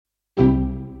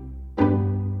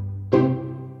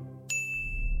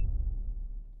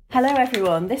Hello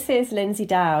everyone, this is Lindsay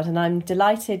Dowd and I'm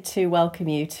delighted to welcome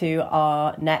you to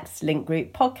our next Link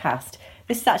Group podcast.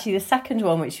 This is actually the second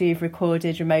one which we've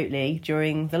recorded remotely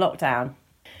during the lockdown.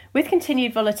 With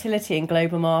continued volatility in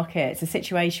global markets, a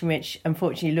situation which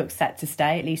unfortunately looks set to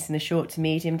stay, at least in the short to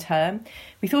medium term,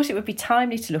 we thought it would be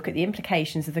timely to look at the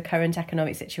implications of the current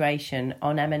economic situation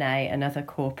on M&A and other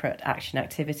corporate action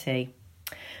activity.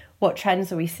 What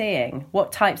trends are we seeing?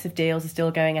 What types of deals are still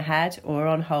going ahead or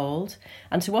on hold?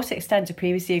 And to what extent are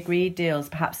previously agreed deals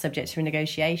perhaps subject to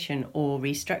renegotiation or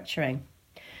restructuring?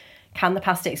 Can the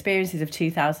past experiences of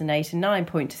 2008 and 9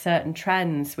 point to certain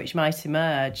trends which might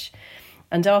emerge?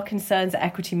 And are concerns that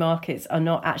equity markets are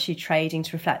not actually trading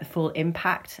to reflect the full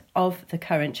impact of the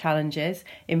current challenges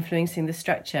influencing the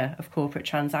structure of corporate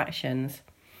transactions?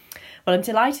 Well, I'm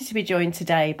delighted to be joined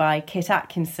today by Kit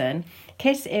Atkinson.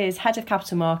 Kit is Head of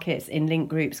Capital Markets in Link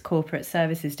Group's Corporate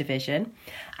Services Division.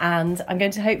 And I'm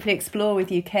going to hopefully explore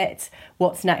with you, Kit,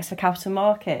 what's next for capital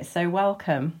markets. So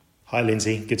welcome. Hi,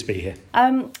 Lindsay. Good to be here.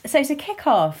 So to kick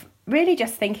off, really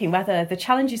just thinking whether the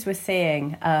challenges we're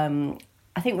seeing, I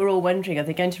think we're all wondering, are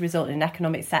they going to result in an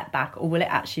economic setback or will it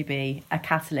actually be a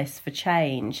catalyst for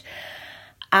change?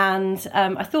 And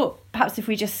I thought perhaps if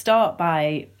we just start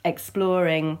by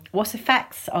exploring what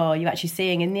effects are you actually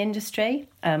seeing in the industry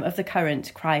of the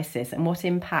current crisis and what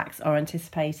impacts are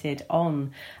anticipated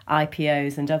on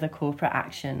IPOs and other corporate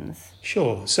actions?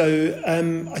 Sure. So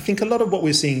I think a lot of what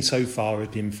we're seeing so far has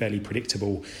been fairly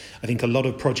predictable. I think a lot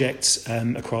of projects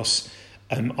across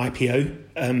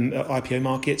IPO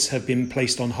markets have been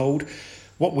placed on hold.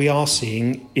 What we are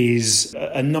seeing is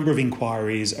a number of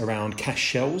inquiries around cash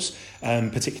shells,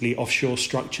 particularly offshore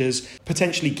structures,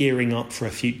 potentially gearing up for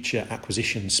a future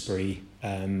acquisition spree,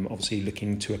 obviously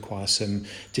looking to acquire some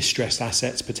distressed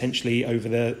assets potentially over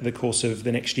the course of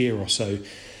the next year or so.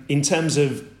 In terms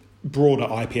of broader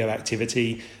IPO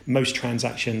activity, most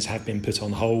transactions have been put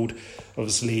on hold.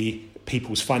 Obviously,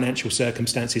 people's financial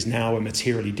circumstances now are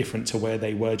materially different to where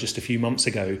they were just a few months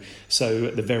ago. So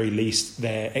at the very least,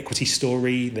 their equity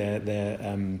story, their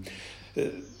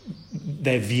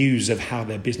views of how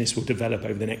their business will develop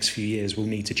over the next few years will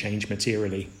need to change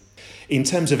materially. In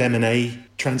terms of M&A,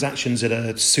 transactions that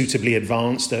are suitably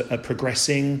advanced are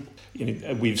progressing.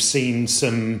 We've seen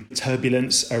some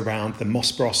turbulence around the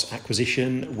Moss Bros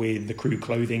acquisition with the Crew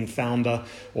Clothing founder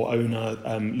or owner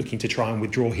looking to try and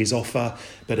withdraw his offer,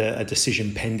 but a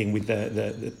decision pending with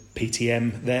the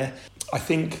PTM there. I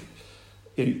think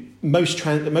most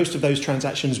of those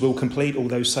transactions will complete,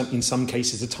 although in some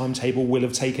cases the timetable will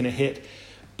have taken a hit.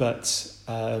 But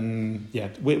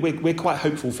we're quite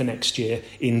hopeful for next year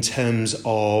in terms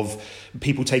of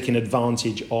people taking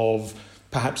advantage of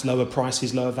perhaps lower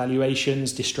prices, lower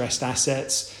valuations, distressed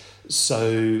assets.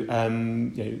 So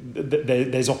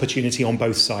there's opportunity on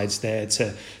both sides there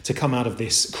to come out of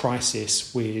this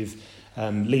crisis with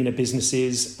leaner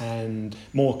businesses and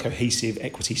more cohesive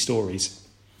equity stories.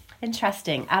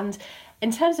 Interesting. And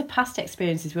in terms of past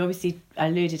experiences, we obviously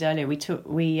alluded earlier,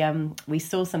 we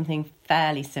saw something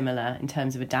fairly similar in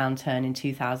terms of a downturn in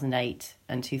 2008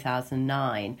 and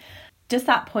 2009. Does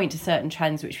that point to certain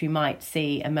trends which we might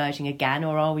see emerging again,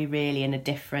 or are we really in a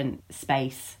different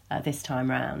space this time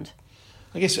round?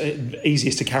 I guess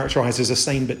easiest to characterise as the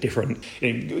same but different.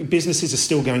 Businesses are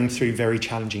still going through very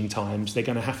challenging times. They're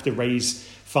going to have to raise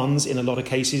funds. In a lot of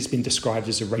cases, it's been described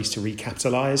as a race to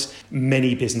recapitalise.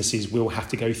 Many businesses will have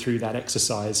to go through that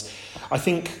exercise. I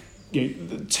think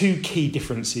two key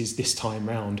differences this time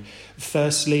round.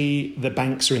 Firstly, the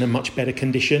banks are in a much better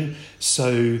condition,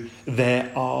 so there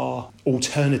are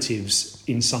alternatives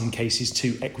in some cases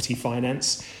to equity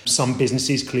finance. Some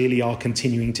businesses clearly are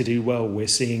continuing to do well. We're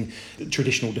seeing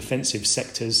traditional defensive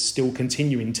sectors still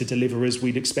continuing to deliver as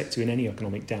we'd expect to in any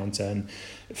economic downturn.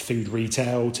 Food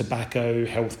retail, tobacco,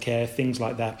 healthcare, things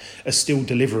like that are still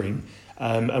delivering.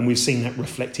 And we've seen that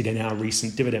reflected in our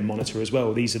recent dividend monitor as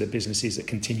well. These are the businesses that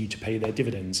continue to pay their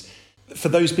dividends. For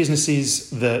those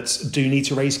businesses that do need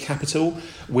to raise capital,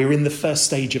 we're in the first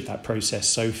stage of that process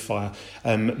so far.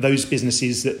 Those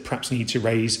businesses that perhaps need to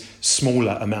raise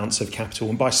smaller amounts of capital,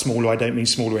 and by smaller I don't mean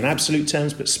smaller in absolute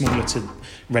terms, but smaller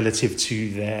relative to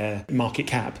their market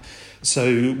cap.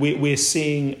 So we're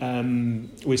seeing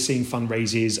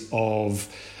fundraisers of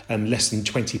less than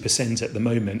 20% at the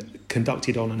moment,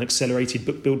 conducted on an accelerated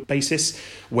book build basis,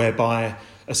 whereby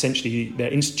essentially their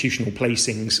institutional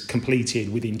placings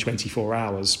completed within 24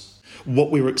 hours.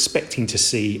 What we're expecting to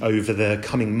see over the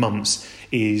coming months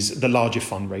is the larger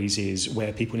fundraisers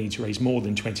where people need to raise more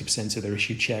than 20% of their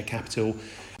issued share capital,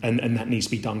 and that needs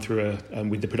to be done through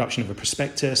with the production of a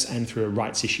prospectus and through a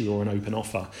rights issue or an open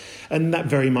offer. And that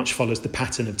very much follows the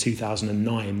pattern of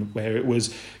 2009, where it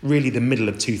was really the middle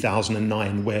of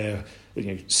 2009 where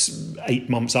 8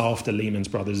 months after Lehman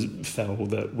Brothers fell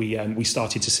that we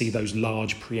started to see those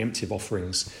large preemptive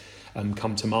offerings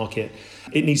come to market.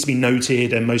 It needs to be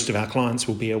noted, and most of our clients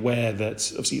will be aware,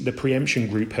 that obviously the Preemption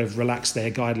Group have relaxed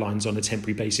their guidelines on a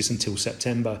temporary basis until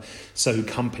September. So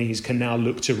companies can now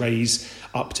look to raise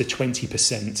up to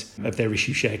 20% of their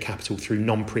issue share capital through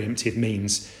non-preemptive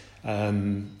means.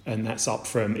 And that's up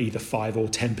from either 5 or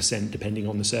 10%, depending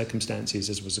on the circumstances,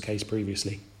 as was the case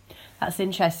previously. That's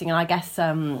interesting, and I guess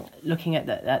looking at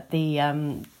the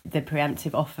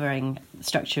preemptive offering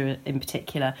structure in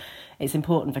particular, it's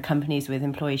important for companies with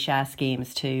employee share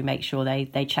schemes to make sure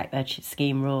they check their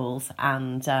scheme rules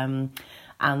and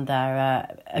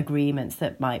their agreements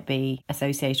that might be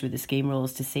associated with the scheme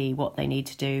rules to see what they need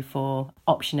to do for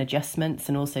option adjustments,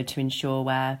 and also to ensure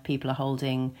where people are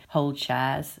hold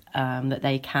shares that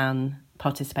they can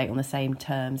participate on the same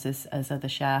terms as other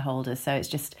shareholders. So it's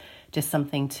just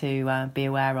something to be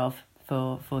aware of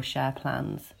for share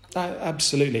plans.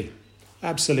 Absolutely.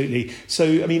 So,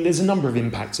 I mean, there's a number of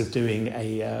impacts of doing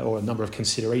or a number of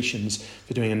considerations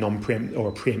for doing a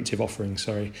preemptive offering.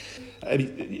 I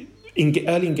mean,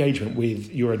 early engagement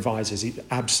with your advisors is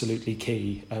absolutely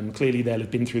key. Clearly, they'll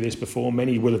have been through this before.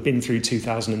 Many will have been through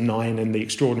 2009 and the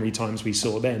extraordinary times we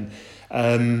saw then.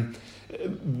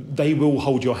 They will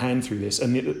hold your hand through this,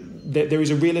 and there is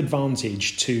a real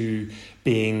advantage to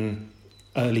being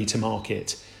early to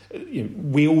market.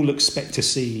 We all expect to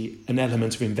see an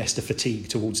element of investor fatigue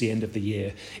towards the end of the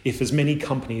year. If as many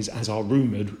companies as are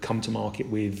rumoured come to market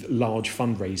with large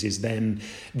fundraisers, then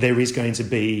there is going to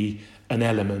be an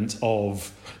element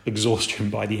of exhaustion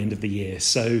by the end of the year.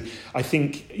 So I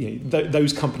think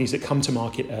those companies that come to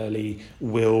market early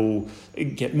will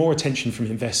get more attention from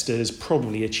investors,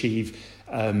 probably achieve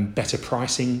better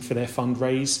pricing for their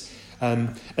fundraise.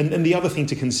 And the other thing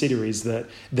to consider is that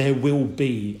there will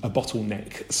be a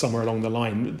bottleneck somewhere along the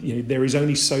line. There is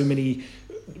only so many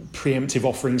preemptive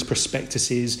offerings,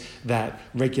 prospectuses that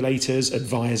regulators,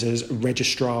 advisors,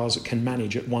 registrars can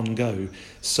manage at one go.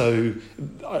 So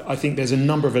I think there's a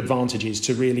number of advantages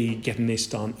to really getting this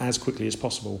done as quickly as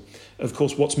possible. Of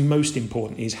course, what's most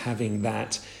important is having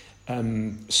that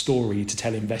story to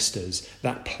tell investors,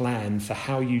 that plan for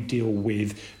how you deal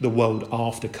with the world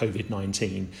after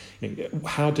COVID-19.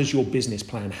 How does your business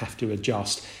plan have to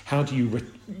adjust? How do you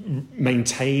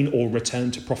maintain or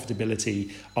return to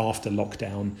profitability after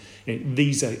lockdown?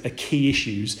 These are key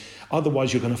issues.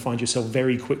 Otherwise, you're going to find yourself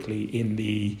very quickly in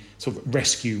the sort of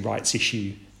rescue rights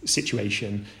issue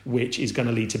situation, which is going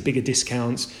to lead to bigger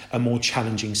discounts, a more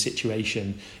challenging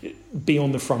situation. Be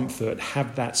on the front foot,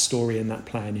 have that story and that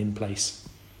plan in place.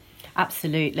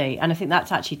 Absolutely. And I think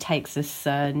that actually takes us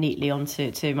neatly on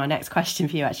to my next question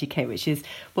for you, actually, Kate, which is,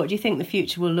 what do you think the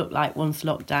future will look like once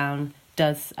lockdown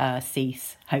does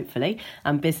cease, hopefully,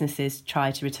 and businesses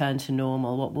try to return to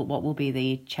normal? What will be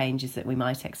the changes that we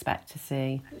might expect to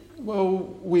see? Well,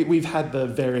 we've had the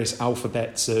various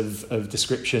alphabets of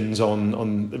descriptions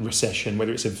on the recession,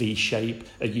 whether it's a V shape,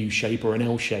 a U shape, or an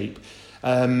L shape.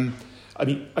 I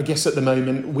mean, I guess at the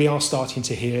moment we are starting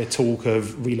to hear talk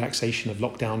of relaxation of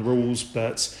lockdown rules,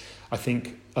 but I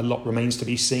think a lot remains to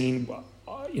be seen.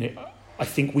 I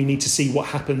think we need to see what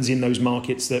happens in those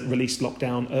markets that released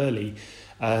lockdown early.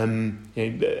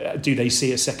 Do they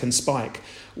see a second spike?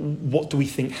 What do we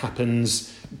think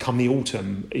happens come the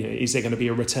autumn? Is there going to be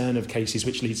a return of cases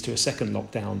which leads to a second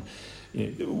lockdown?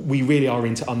 We really are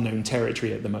into unknown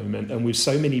territory at the moment, and with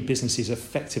so many businesses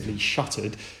effectively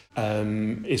shuttered,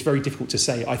 it's very difficult to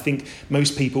say. I think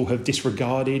most people have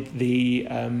disregarded the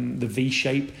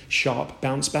V-shape sharp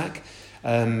bounce back.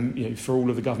 For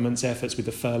all of the government's efforts with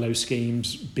the furlough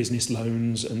schemes, business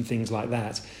loans and things like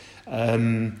that.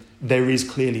 There is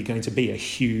clearly going to be a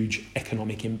huge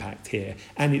economic impact here,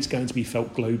 and it's going to be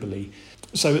felt globally.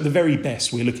 So at the very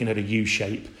best, we're looking at a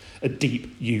U-shape, a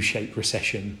deep U-shaped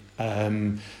recession.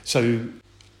 So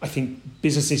I think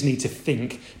businesses need to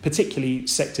think, particularly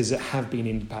sectors that have been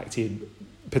impacted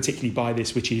particularly by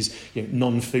this, which is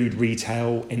non-food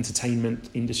retail, entertainment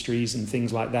industries and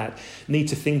things like that, need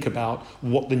to think about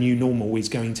what the new normal is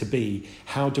going to be.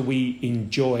 How do we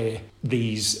enjoy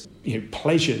these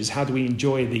pleasures? How do we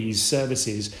enjoy these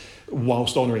services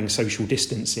whilst honouring social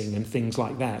distancing and things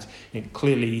like that?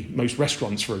 Clearly, most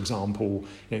restaurants, for example,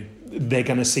 they're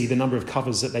going to see the number of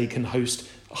covers that they can host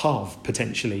halve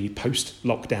potentially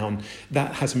post-lockdown.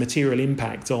 That has a material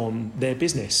impact on their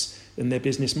business and their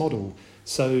business model.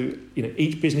 So,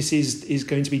 each business is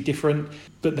going to be different,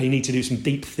 but they need to do some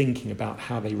deep thinking about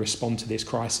how they respond to this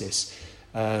crisis.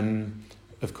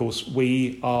 Of course,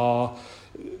 we are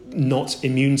not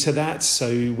immune to that,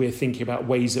 so we're thinking about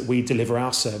ways that we deliver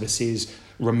our services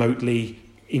remotely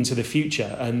into the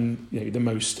future. And the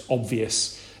most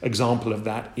obvious example of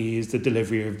that is the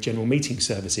delivery of general meeting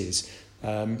services,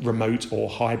 remote or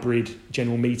hybrid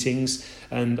general meetings.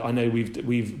 And I know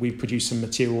we've produced some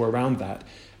material around that.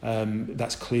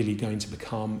 That's clearly going to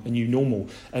become a new normal.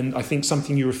 And I think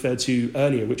something you referred to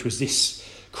earlier, which was this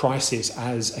crisis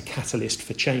as a catalyst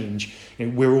for change.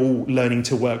 We're all learning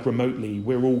to work remotely.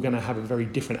 We're all going to have a very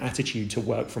different attitude to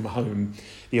work from home.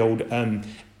 The old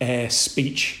air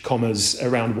speech commas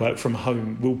around work from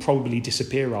home will probably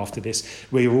disappear after this.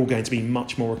 We're all going to be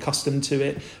much more accustomed to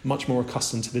it, much more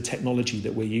accustomed to the technology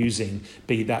that we're using,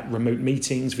 be that remote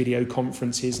meetings, video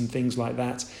conferences and things like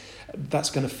that. That's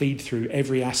going to feed through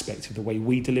every aspect of the way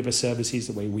we deliver services,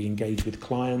 the way we engage with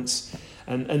clients,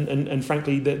 and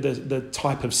frankly, the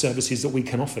type of services that we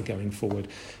can offer going forward.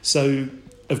 So,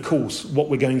 of course, what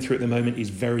we're going through at the moment is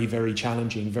very, very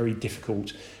challenging, very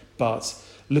difficult. But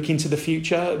looking to the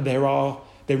future,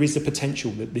 there is the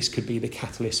potential that this could be the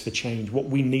catalyst for change, what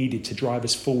we needed to drive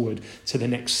us forward to the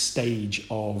next stage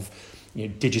of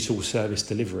digital service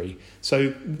delivery.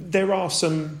 So there are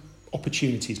some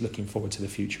opportunities looking forward to the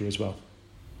future as well.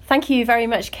 Thank you very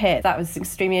much, Kit. That was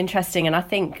extremely interesting. And I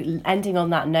think ending on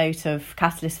that note of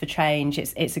catalyst for change,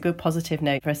 it's a good positive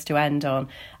note for us to end on.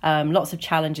 Lots of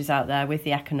challenges out there with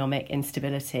the economic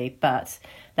instability, but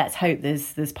let's hope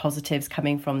there's positives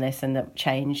coming from this and that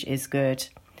change is good.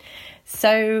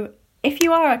 So if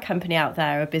you are a company out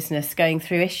there, a business going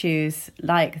through issues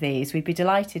like these, we'd be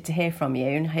delighted to hear from you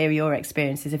and hear your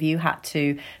experiences. Have you had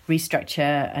to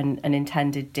restructure an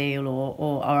intended deal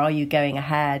or are you going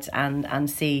ahead and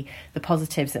see the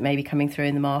positives that may be coming through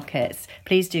in the markets?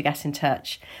 Please do get in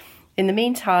touch. In the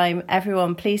meantime,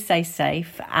 everyone, please stay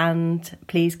safe and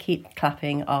please keep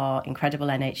clapping our incredible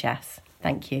NHS.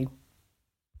 Thank you.